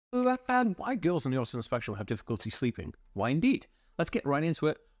And why girls on the autism spectrum have difficulty sleeping? Why indeed? Let's get right into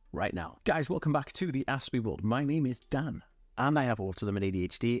it right now. Guys, welcome back to the Aspie world. My name is Dan, and I have autism and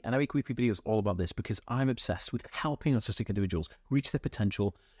ADHD, and I make weekly videos all about this because I'm obsessed with helping autistic individuals reach their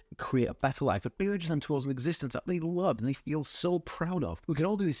potential, create a better life, and urge them towards an existence that they love and they feel so proud of. We can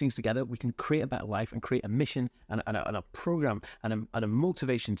all do these things together. We can create a better life and create a mission and a program and a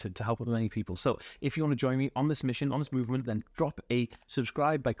motivation to help many people. So if you want to join me on this mission, on this movement, then drop a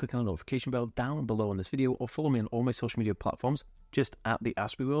subscribe by clicking on the notification bell down below on this video, or follow me on all my social media platforms, just at the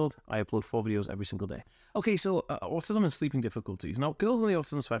Aspie World. I upload 4 videos every single day. Okay, so autism and sleeping difficulties. Now, girls on the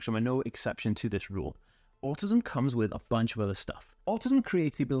autism spectrum are no exception to this rule. Autism comes with a bunch of other stuff. Autism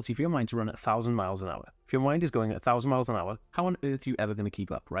creates the ability for your mind to run at 1,000 miles an hour. If your mind is going at 1,000 miles an hour, how on earth are you ever going to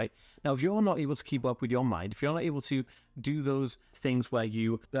keep up, right? Now, if you're not able to keep up with your mind, if you're not able to do those things where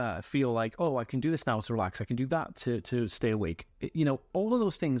you feel like, oh, I can do this now to relax, I can do that to stay awake, you know, all of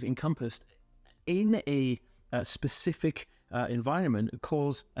those things encompassed in a specific environment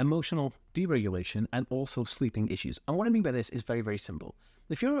cause emotional deregulation and also sleeping issues. And what I mean by this is very, very simple.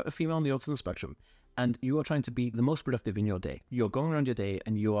 If you're a female on the autism spectrum and you are trying to be the most productive in your day, you're going around your day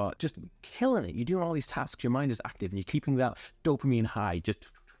and you are just killing it. You're doing all these tasks, your mind is active, and you're keeping that dopamine high,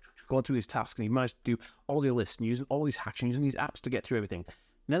 just going through these tasks, and you manage to do all your lists and using all these hacks and using these apps to get through everything.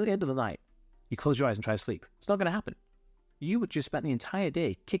 And then at the end of the night, you close your eyes and try to sleep. It's not going to happen. You would just spend the entire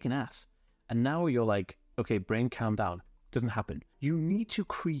day kicking ass. And now you're like, okay, brain, calm down. Doesn't happen. You need to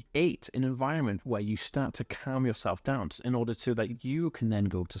create an environment where you start to calm yourself down in order so that you can then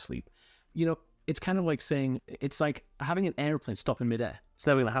go to sleep. You know, it's kind of like saying, it's like having an airplane stop in midair. It's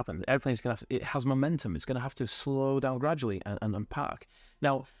never going to happen. The airplane's going to have to, it has momentum. It's going to have to slow down gradually and park.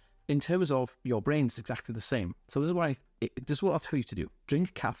 Now, in terms of your brain, it's exactly the same. So this is what I'll tell you to do.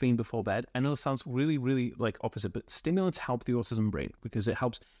 Drink caffeine before bed. I know it sounds really, really like opposite, but stimulants help the autism brain because it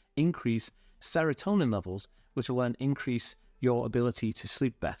helps increase serotonin levels, which will then increase your ability to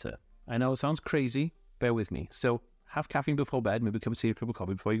sleep better. I know it sounds crazy, bear with me. So have caffeine before bed, maybe a cup of tea, a cup of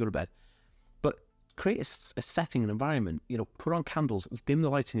coffee before you go to bed. But create a setting, an environment, you know, put on candles, dim the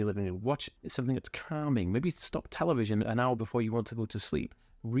lights in your living room, watch something that's calming, maybe stop television an hour before you want to go to sleep.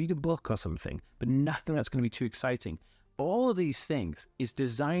 Read a book or something, but nothing that's going to be too exciting. All of these things is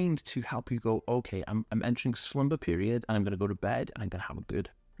designed to help you go, okay, I'm entering slumber period and I'm going to go to bed and I'm going to have a good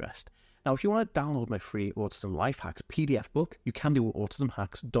rest. Now, if you want to download my free Autism Life Hacks PDF book, you can do it at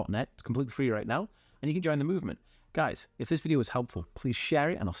autismhacks.net. It's completely free right now, and you can join the movement. Guys, if this video was helpful, please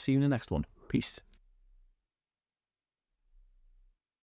share it, and I'll see you in the next one. Peace.